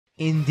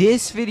In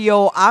this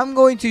video, I'm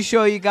going to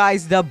show you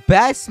guys the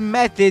best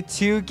method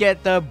to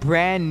get the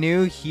brand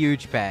new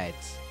huge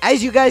pets.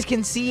 As you guys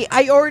can see,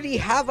 I already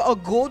have a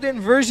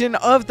golden version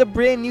of the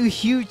brand new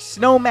huge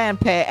snowman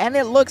pet, and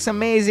it looks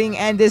amazing,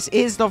 and this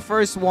is the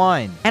first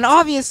one. And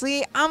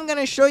obviously, I'm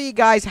gonna show you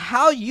guys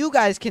how you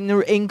guys can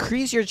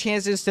increase your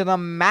chances to the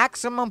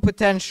maximum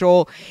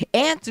potential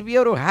and to be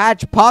able to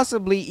hatch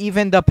possibly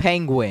even the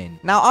penguin.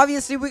 Now,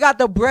 obviously, we got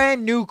the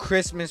brand new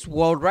Christmas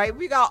world, right?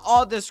 We got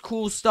all this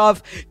cool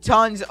stuff,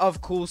 tons of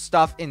cool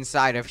stuff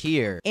inside of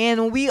here.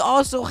 And we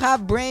also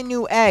have brand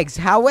new eggs.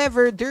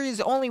 However, there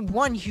is only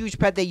one huge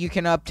pet that you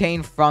can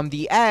obtain from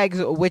the eggs,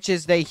 which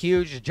is the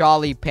huge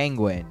jolly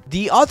penguin.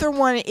 The other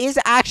one is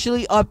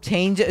actually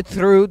obtained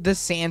through the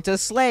Santa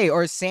sleigh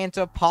or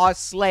Santa Paws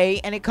sleigh,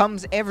 and it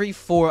comes every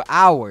 4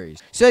 hours.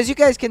 So as you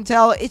guys can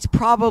tell, it's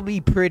probably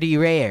pretty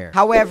rare.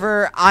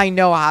 However, I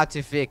know how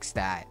to fix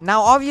that. Now,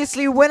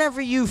 obviously,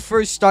 whenever you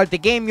first start the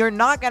game, you're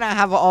not gonna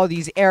have all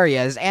these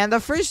areas, and the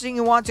first thing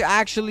you want to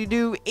actually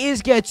do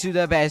is get to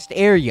the best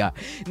area.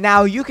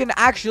 Now, you can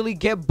actually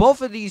get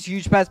both of these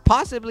huge pets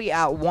possibly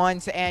at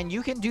once, and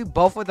you can do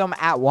both of them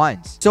at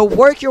once. So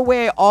work your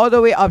way all the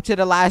way up to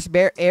the last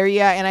bear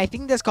area, and I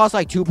think this costs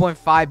like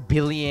 2.5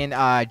 billion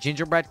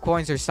gingerbread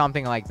coins or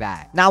something like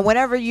that. Now,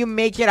 whenever you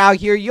make it out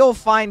here, you'll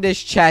find this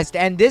chest,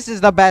 and this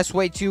is the best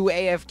way to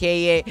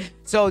AFK it.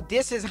 So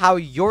this is how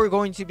you're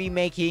going to be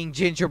making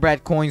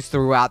gingerbread coins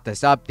throughout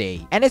this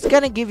update. And it's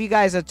gonna give you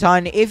guys a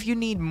ton. If you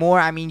need more,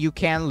 I mean, you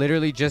can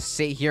literally just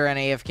sit here and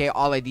AFK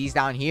all of these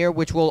down here,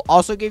 which will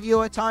also give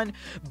you a ton,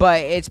 but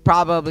it's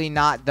probably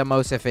not the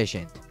most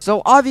efficient.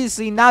 So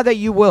obviously, now that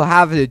you will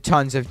have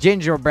tons of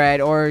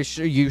gingerbread, or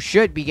you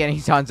should be getting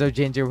tons of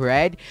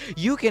gingerbread,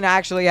 you can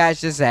actually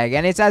hatch this egg.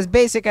 And it's as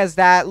basic as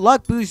that.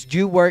 Luck boosts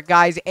do work,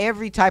 guys.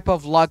 Every type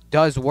of luck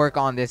does work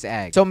on this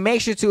egg. So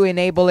make sure to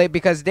enable it,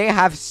 because they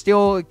have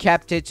still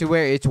kept it to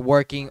where it's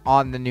working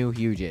on the new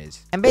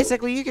huges. And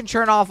basically, you can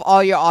turn off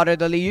all your auto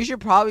delete. You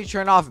should probably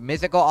turn off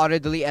mythical auto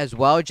delete as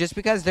well, just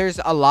because there's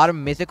a lot of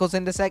mythicals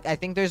in this egg. I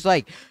think there's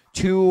like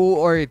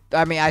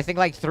I think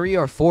like 3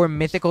 or 4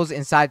 mythicals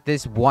inside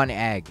this one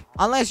egg.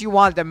 Unless you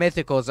want the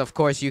mythicals, of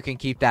course, you can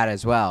keep that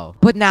as well.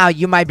 But now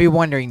you might be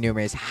wondering,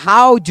 Numerous,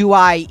 how do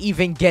I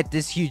even get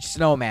this huge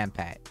snowman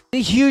pet?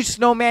 The huge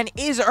snowman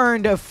is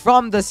earned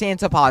from the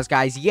Santa Paws,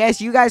 guys.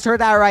 Yes, you guys heard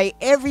that right.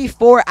 Every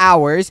 4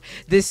 hours,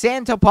 the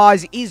Santa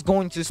Paws is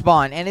going to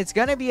spawn, and it's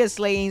gonna be a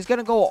sleigh, and he's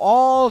gonna go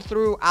all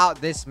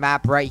throughout this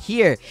map right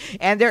here.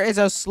 And there is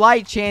a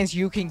slight chance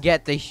you can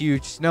get the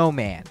huge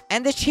snowman,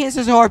 and the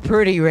chances are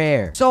pretty rare.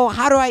 So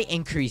how do I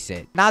increase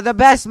it? Now, the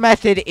best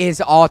method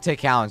is alt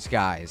accounts,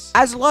 guys.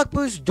 As luck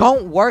boosts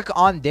don't work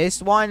on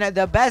this one,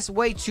 the best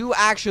way to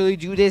actually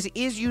do this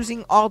is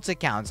using alt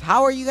accounts.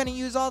 How are you gonna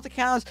use alt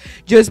accounts?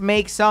 Just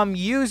make some.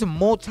 Use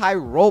multi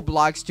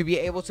Roblox to be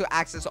able to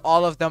access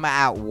all of them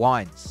at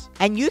once.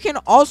 And you can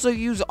also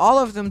use all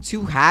of them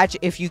to hatch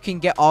if you can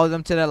get all of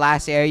them to the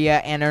last area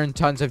and earn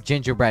tons of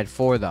gingerbread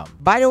for them.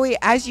 By the way,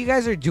 as you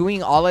guys are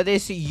doing all of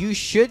this, you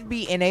should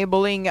be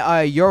enabling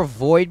your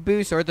void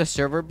boost or the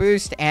server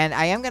boost, and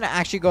I am gonna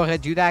actually go ahead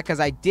and do that because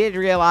I did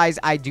realize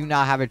I do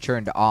not have it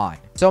turned on.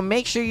 So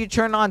make sure you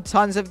turn on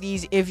tons of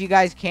these if you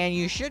guys can.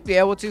 You should be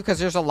able to, because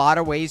there's a lot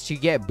of ways to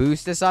get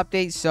boost this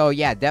update. So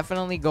yeah,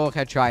 definitely go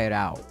ahead, try it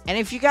out. And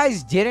if you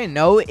guys didn't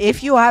know,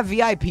 if you have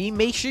VIP,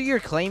 make sure you're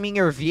claiming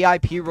your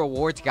VIP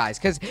rewards, guys,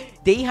 because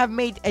they have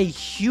made a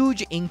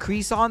huge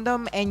increase on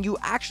them, and you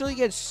actually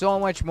get so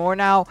much more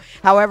now.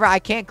 However, I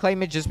can't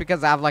claim it just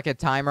because I have like a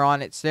timer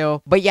on it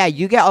still. But yeah,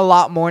 you get a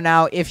lot more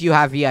now if you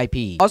have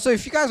VIP. Also,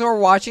 if you guys are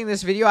watching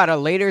this video at a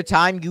later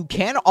time, you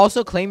can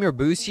also claim your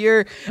boost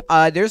here.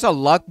 There's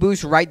a luck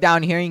boost right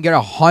down here. You can get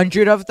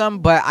 100 of them,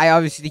 but I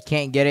obviously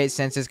can't get it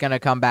since it's gonna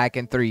come back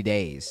in 3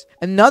 days.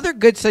 Another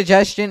good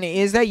suggestion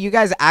is that you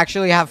guys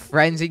actually have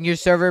friends in your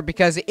server,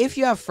 because if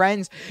you have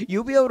friends,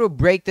 you'll be able to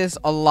break this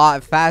a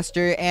lot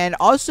faster. And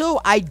also,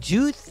 I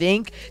do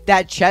think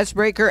that chest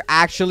breaker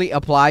actually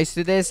applies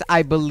to this.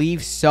 I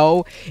believe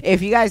so.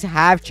 If you guys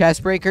have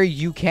chest breaker,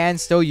 you can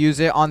still use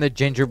it on the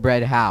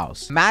gingerbread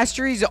house.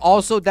 Masteries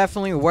also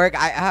definitely work.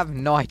 I have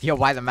no idea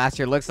why the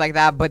mastery looks like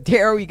that, but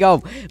there we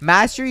go.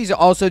 Masteries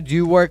also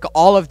do work.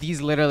 All of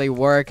these literally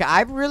work.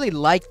 I really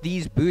like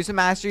these boost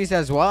masteries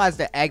as well as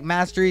the egg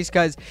masteries,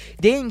 because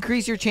they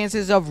increase your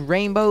chances of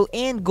rainbow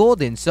and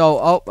golden.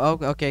 So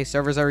okay,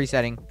 servers are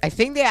resetting. I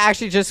think they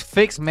actually just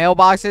fixed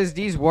mailboxes.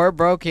 These were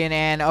broken,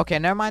 and okay,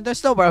 never mind, they're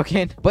still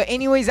broken. But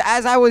anyways,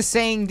 as I was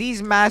saying,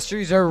 these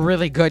masteries are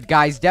really good,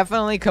 guys.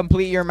 Definitely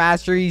complete your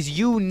masteries.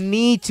 You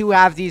need to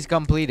have these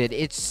completed.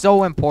 It's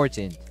so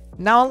important.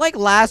 Now, unlike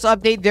last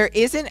update, there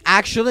isn't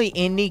actually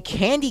any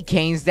candy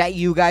canes that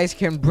you guys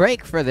can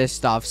break for this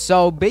stuff.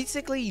 So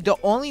basically, the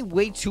only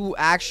way to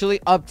actually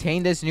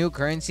obtain this new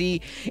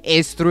currency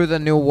is through the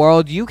new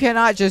world. You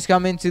cannot just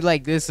come into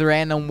like this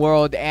random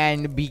world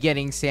and be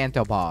getting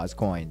Santa Paws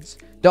coins.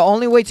 The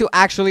only way to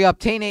actually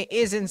obtain it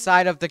is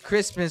inside of the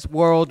Christmas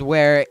world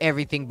where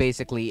everything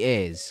basically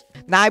is.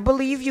 Now, I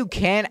believe you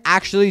can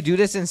actually do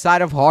this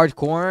inside of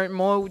hardcore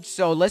mode,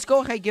 so let's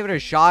go ahead and give it a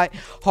shot.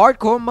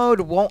 Hardcore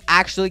mode won't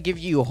actually give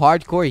you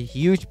hardcore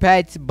huge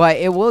pets, but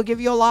it will give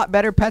you a lot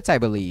better pets, I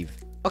believe.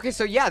 Okay,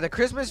 so yeah, the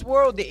Christmas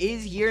world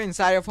is here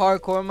inside of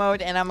hardcore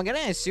mode, and I'm gonna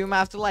assume I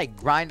have to like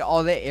grind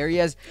all the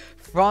areas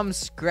from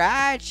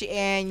scratch,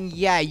 and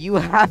yeah, you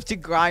have to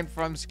grind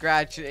from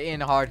scratch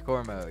in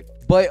hardcore mode.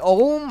 But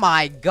oh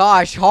my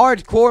gosh,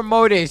 hardcore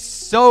mode is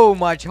so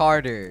much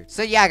harder.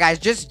 So yeah, guys,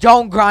 just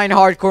don't grind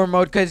hardcore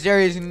mode because there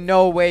is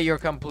no way you're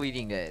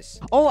completing this.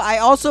 Oh, I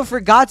also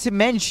forgot to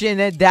mention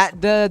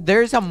that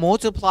there's a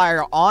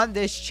multiplier on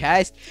this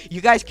chest.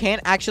 You guys can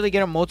actually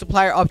get a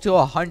multiplier up to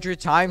 100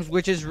 times,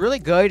 which is really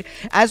good.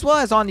 As well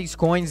as on these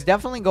coins,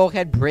 definitely go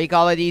ahead break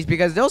all of these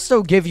because they'll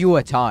still give you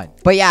a ton.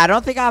 But yeah, I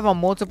don't think I have a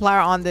multiplier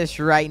on this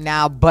right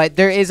now, but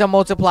there is a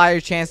multiplier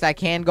chance that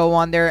can go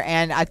on there,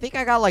 and I think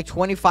I got like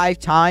 25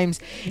 times,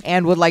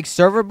 and with like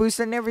server boost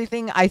and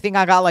everything, I think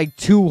I got like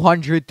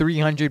 200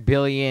 300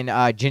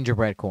 billion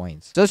gingerbread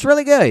coins, so it's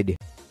really good.